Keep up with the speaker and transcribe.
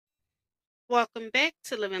Welcome back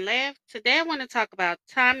to Live and Laugh. Today I want to talk about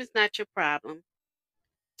time is not your problem.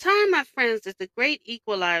 Time, my friends, is the great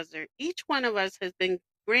equalizer. Each one of us has been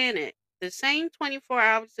granted the same 24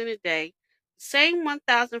 hours in a day, the same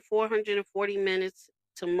 1,440 minutes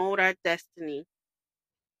to mold our destiny.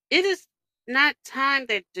 It is not time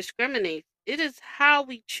that discriminates, it is how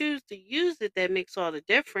we choose to use it that makes all the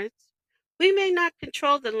difference. We may not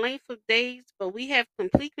control the length of days, but we have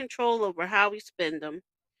complete control over how we spend them.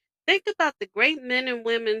 Think about the great men and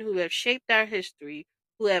women who have shaped our history,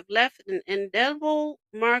 who have left an indelible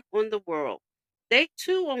mark on the world. They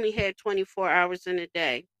too only had 24 hours in a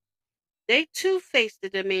day. They too faced the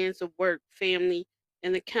demands of work, family,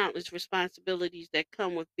 and the countless responsibilities that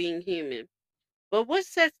come with being human. But what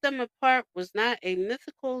sets them apart was not a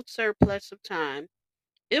mythical surplus of time.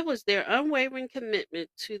 It was their unwavering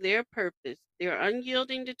commitment to their purpose, their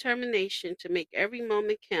unyielding determination to make every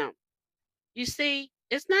moment count. You see,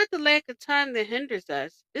 it's not the lack of time that hinders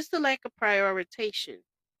us, it's the lack of prioritization.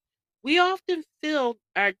 We often fill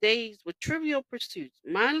our days with trivial pursuits,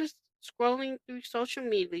 mindless scrolling through social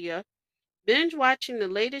media, binge watching the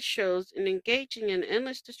latest shows, and engaging in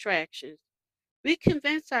endless distractions. We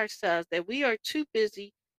convince ourselves that we are too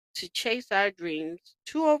busy to chase our dreams,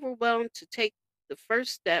 too overwhelmed to take the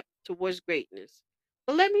first step towards greatness.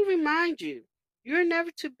 But let me remind you, you're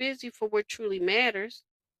never too busy for what truly matters.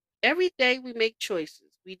 Every day we make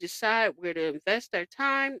choices. We decide where to invest our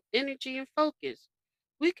time, energy, and focus.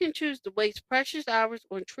 We can choose to waste precious hours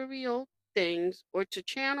on trivial things or to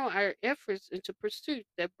channel our efforts into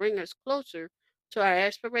pursuits that bring us closer to our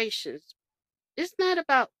aspirations. It's not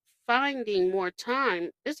about finding more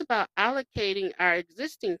time, it's about allocating our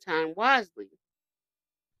existing time wisely.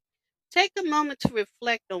 Take a moment to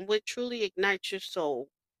reflect on what truly ignites your soul.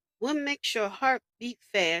 What makes your heart beat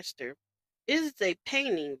faster? Is it a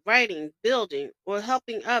painting, writing, building, or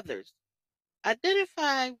helping others?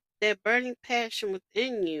 Identify that burning passion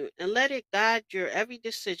within you and let it guide your every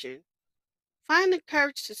decision. Find the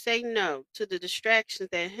courage to say no to the distractions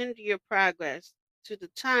that hinder your progress, to the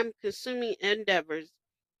time consuming endeavors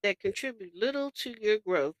that contribute little to your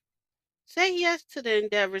growth. Say yes to the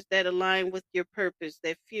endeavors that align with your purpose,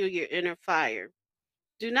 that fuel your inner fire.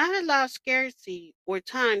 Do not allow scarcity or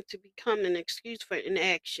time to become an excuse for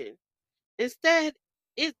inaction. Instead,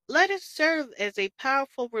 let it serve as a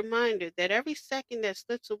powerful reminder that every second that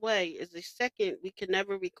slips away is a second we can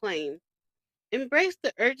never reclaim. Embrace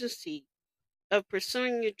the urgency of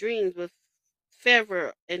pursuing your dreams with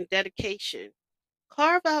fervor and dedication.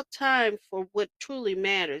 Carve out time for what truly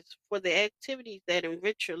matters, for the activities that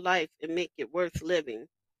enrich your life and make it worth living.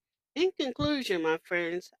 In conclusion, my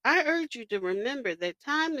friends, I urge you to remember that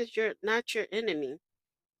time is not your enemy.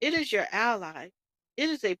 It is your ally. It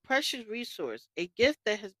is a precious resource, a gift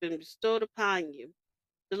that has been bestowed upon you.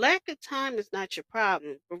 The lack of time is not your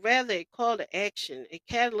problem, but rather a call to action, a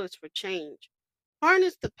catalyst for change.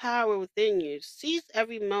 Harness the power within you, seize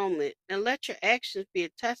every moment, and let your actions be a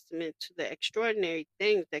testament to the extraordinary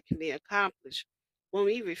things that can be accomplished when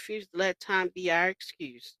we refuse to let time be our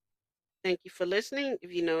excuse. Thank you for listening.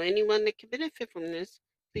 If you know anyone that can benefit from this,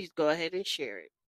 please go ahead and share it.